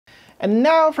And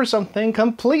now for something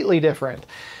completely different.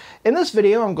 In this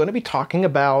video, I'm going to be talking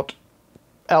about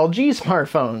LG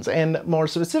smartphones, and more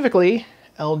specifically,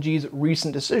 LG's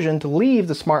recent decision to leave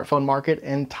the smartphone market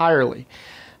entirely.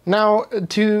 Now,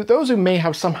 to those who may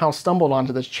have somehow stumbled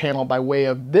onto this channel by way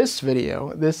of this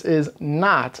video, this is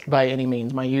not by any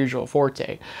means my usual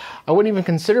forte. I wouldn't even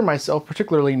consider myself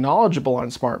particularly knowledgeable on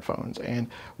smartphones, and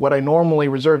what I normally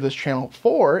reserve this channel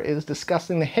for is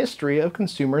discussing the history of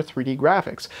consumer 3D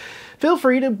graphics. Feel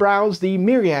free to browse the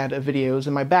myriad of videos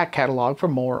in my back catalog for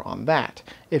more on that,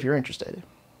 if you're interested.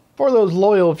 For those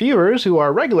loyal viewers who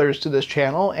are regulars to this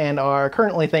channel and are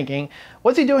currently thinking,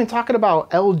 what's he doing talking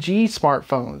about LG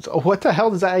smartphones? What the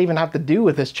hell does that even have to do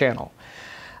with this channel?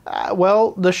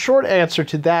 Well, the short answer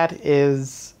to that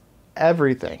is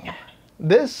everything.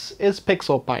 This is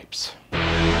PixelPipes.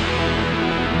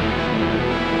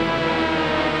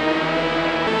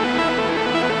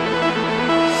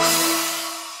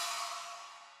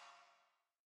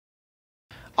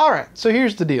 Alright, so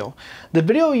here's the deal. The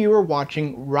video you are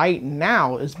watching right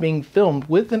now is being filmed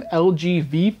with an LG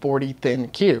V40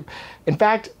 Thin-Q. In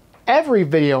fact, every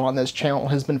video on this channel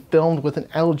has been filmed with an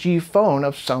LG phone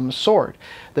of some sort.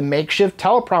 The makeshift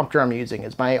teleprompter I'm using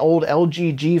is my old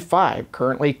LG G5,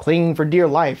 currently clinging for dear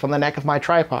life on the neck of my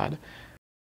tripod.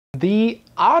 The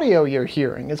audio you're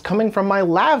hearing is coming from my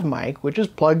lav mic, which is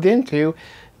plugged into,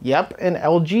 yep, an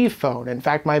LG phone. In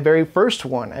fact, my very first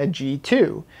one, a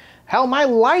G2. Hell, my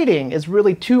lighting is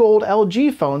really two old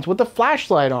LG phones with a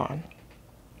flashlight on.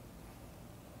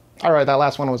 Alright, that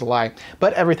last one was a lie,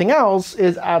 but everything else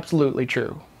is absolutely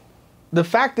true. The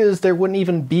fact is, there wouldn't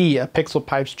even be a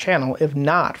PixelPipes channel if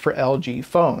not for LG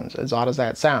phones, as odd as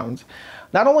that sounds.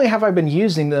 Not only have I been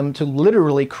using them to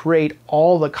literally create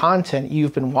all the content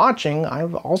you've been watching,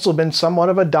 I've also been somewhat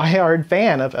of a diehard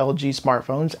fan of LG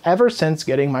smartphones ever since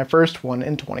getting my first one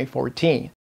in 2014.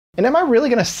 And am I really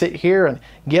going to sit here and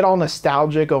get all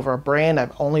nostalgic over a brand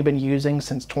I've only been using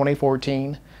since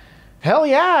 2014? Hell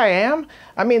yeah, I am!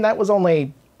 I mean, that was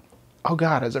only... oh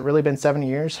god, has it really been 7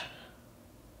 years?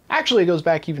 Actually, it goes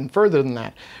back even further than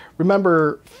that.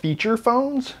 Remember feature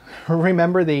phones?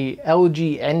 Remember the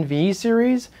LG NV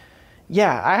series?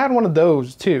 Yeah, I had one of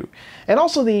those too. And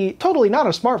also the totally not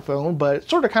a smartphone, but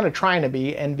sort of kind of trying to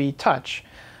be NV Touch.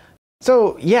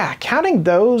 So yeah, counting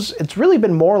those, it's really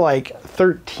been more like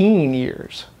 13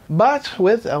 years. But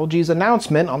with LG's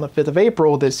announcement on the 5th of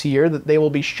April this year that they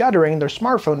will be shuttering their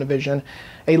smartphone division,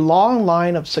 a long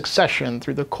line of succession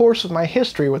through the course of my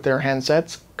history with their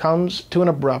handsets comes to an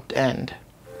abrupt end.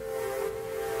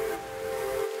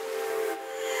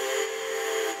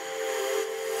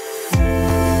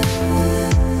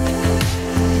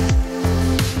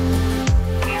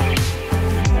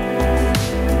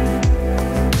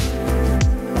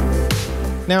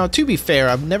 Now, to be fair,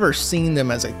 I've never seen them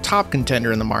as a top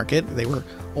contender in the market. They were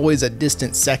always a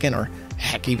distant second or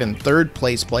heck, even third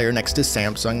place player next to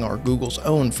Samsung or Google's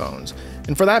own phones.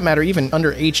 And for that matter, even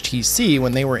under HTC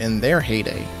when they were in their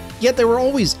heyday. Yet they were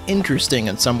always interesting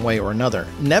in some way or another,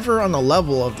 never on the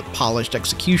level of the polished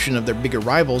execution of their bigger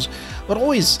rivals, but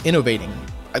always innovating,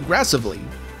 aggressively,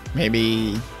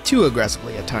 maybe too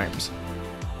aggressively at times.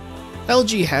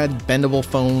 LG had bendable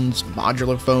phones,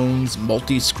 modular phones,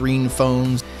 multi-screen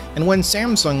phones, and when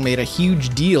Samsung made a huge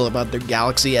deal about their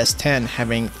Galaxy S10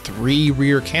 having 3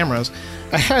 rear cameras,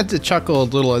 I had to chuckle a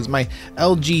little as my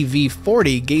LG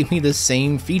V40 gave me the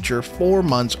same feature 4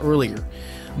 months earlier.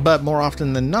 But more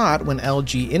often than not, when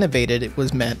LG innovated, it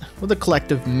was met with a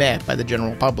collective meh by the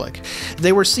general public.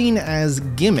 They were seen as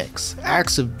gimmicks,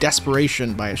 acts of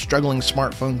desperation by a struggling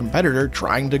smartphone competitor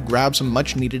trying to grab some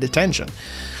much-needed attention.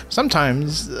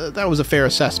 Sometimes that was a fair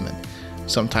assessment,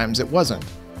 sometimes it wasn't.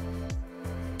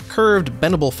 Curved,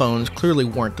 bendable phones clearly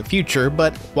weren't the future,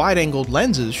 but wide-angled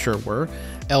lenses sure were.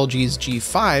 LG's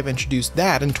G5 introduced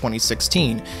that in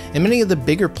 2016, and many of the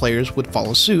bigger players would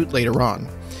follow suit later on.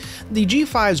 The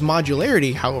G5's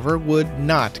modularity, however, would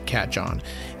not catch on.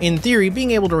 In theory,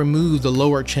 being able to remove the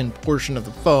lower chin portion of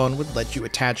the phone would let you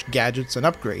attach gadgets and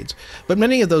upgrades, but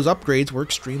many of those upgrades were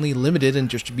extremely limited in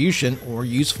distribution or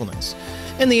usefulness.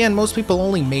 In the end, most people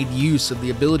only made use of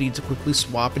the ability to quickly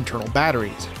swap internal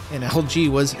batteries, and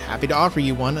LG was happy to offer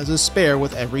you one as a spare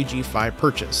with every G5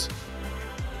 purchase.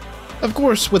 Of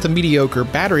course, with a mediocre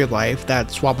battery life, that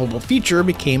swappable feature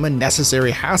became a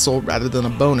necessary hassle rather than a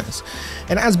bonus,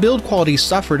 and as build quality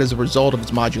suffered as a result of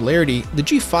its modularity, the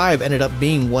G5 ended up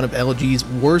being one of LG's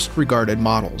worst regarded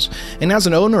models, and as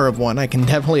an owner of one, I can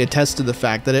definitely attest to the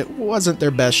fact that it wasn't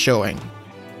their best showing.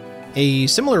 A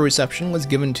similar reception was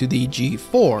given to the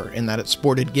G4 in that it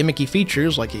sported gimmicky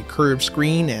features like a curved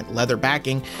screen and leather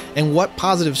backing, and what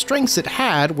positive strengths it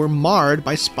had were marred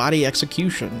by spotty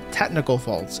execution, technical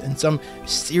faults, and some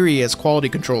serious quality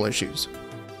control issues.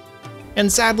 And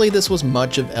sadly, this was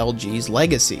much of LG's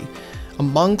legacy.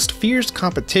 Amongst fierce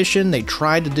competition, they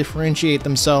tried to differentiate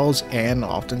themselves and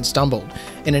often stumbled,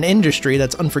 in an industry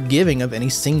that's unforgiving of any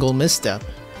single misstep.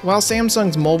 While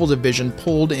Samsung's mobile division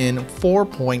pulled in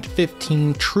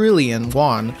 4.15 trillion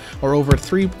won, or over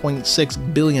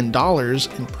 $3.6 billion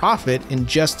in profit in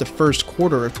just the first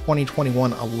quarter of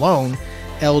 2021 alone,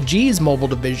 LG's mobile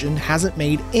division hasn't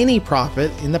made any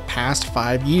profit in the past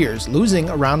 5 years, losing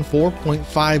around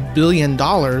 $4.5 billion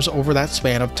over that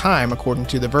span of time, according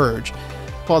to The Verge.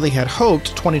 While they had hoped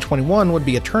 2021 would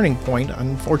be a turning point,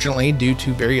 unfortunately, due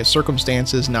to various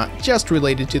circumstances not just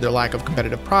related to their lack of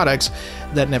competitive products,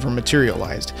 that never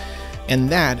materialized. And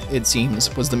that, it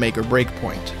seems, was the make or break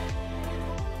point.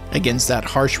 Against that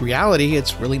harsh reality,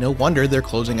 it's really no wonder they're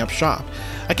closing up shop.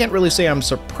 I can't really say I'm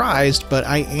surprised, but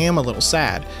I am a little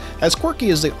sad. As quirky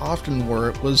as they often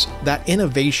were, it was that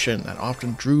innovation that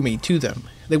often drew me to them.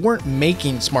 They weren't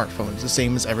making smartphones the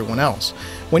same as everyone else.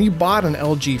 When you bought an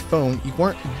LG phone, you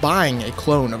weren't buying a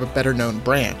clone of a better-known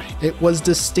brand. It was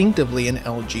distinctively an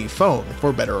LG phone,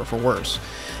 for better or for worse.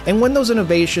 And when those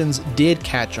innovations did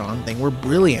catch on, they were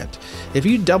brilliant. If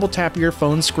you double tap your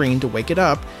phone screen to wake it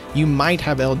up, you might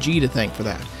have LG to thank for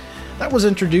that. That was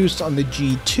introduced on the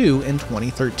G2 in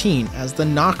 2013 as the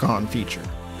knock-on feature.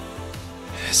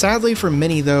 Sadly for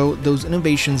many though, those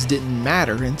innovations didn't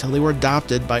matter until they were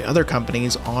adopted by other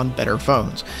companies on better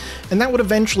phones, and that would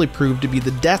eventually prove to be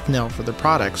the death knell for their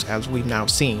products, as we've now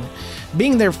seen.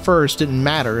 Being there first didn't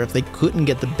matter if they couldn't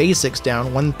get the basics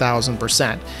down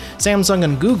 1000%. Samsung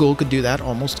and Google could do that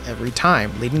almost every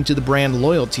time, leading to the brand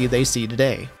loyalty they see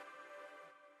today.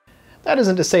 That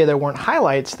isn't to say there weren't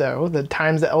highlights though. The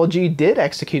times that LG did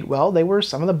execute well, they were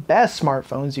some of the best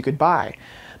smartphones you could buy.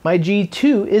 My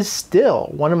G2 is still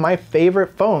one of my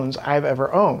favorite phones I've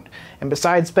ever owned, and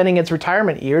besides spending its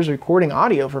retirement years recording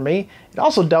audio for me, it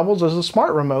also doubles as a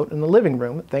smart remote in the living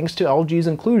room thanks to LG's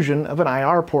inclusion of an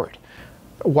IR port.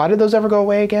 Why did those ever go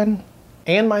away again?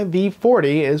 And my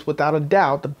V40 is without a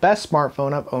doubt the best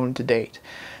smartphone I've owned to date.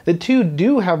 The two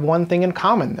do have one thing in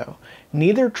common though.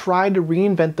 Neither tried to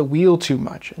reinvent the wheel too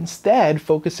much, instead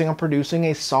focusing on producing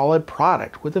a solid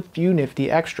product with a few nifty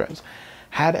extras.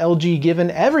 Had LG given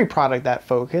every product that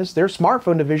focus, their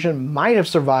smartphone division might have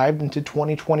survived into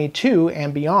 2022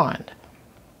 and beyond.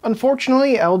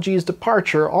 Unfortunately, LG's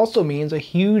departure also means a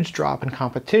huge drop in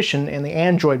competition in the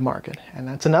Android market, and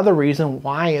that's another reason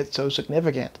why it's so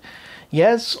significant.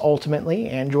 Yes, ultimately,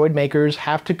 Android makers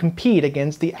have to compete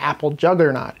against the Apple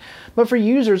juggernaut, but for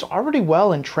users already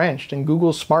well entrenched in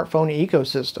Google's smartphone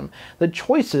ecosystem, the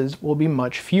choices will be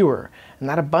much fewer, and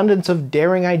that abundance of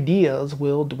daring ideas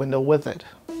will dwindle with it.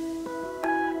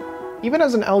 Even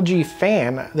as an LG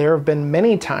fan, there have been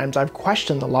many times I've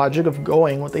questioned the logic of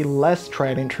going with a less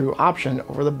tried and true option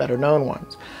over the better known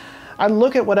ones. I'd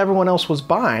look at what everyone else was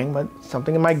buying, but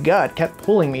something in my gut kept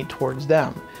pulling me towards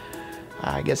them.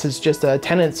 I guess it's just a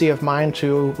tendency of mine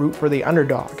to root for the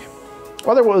underdog.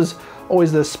 Whether it was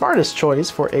always the smartest choice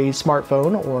for a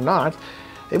smartphone or not,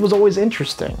 it was always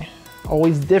interesting,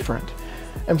 always different.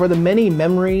 And for the many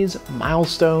memories,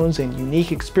 milestones, and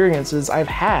unique experiences I've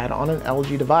had on an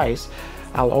LG device,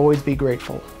 I'll always be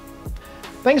grateful.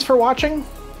 Thanks for watching.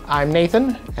 I'm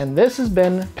Nathan, and this has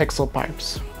been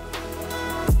PixelPipes.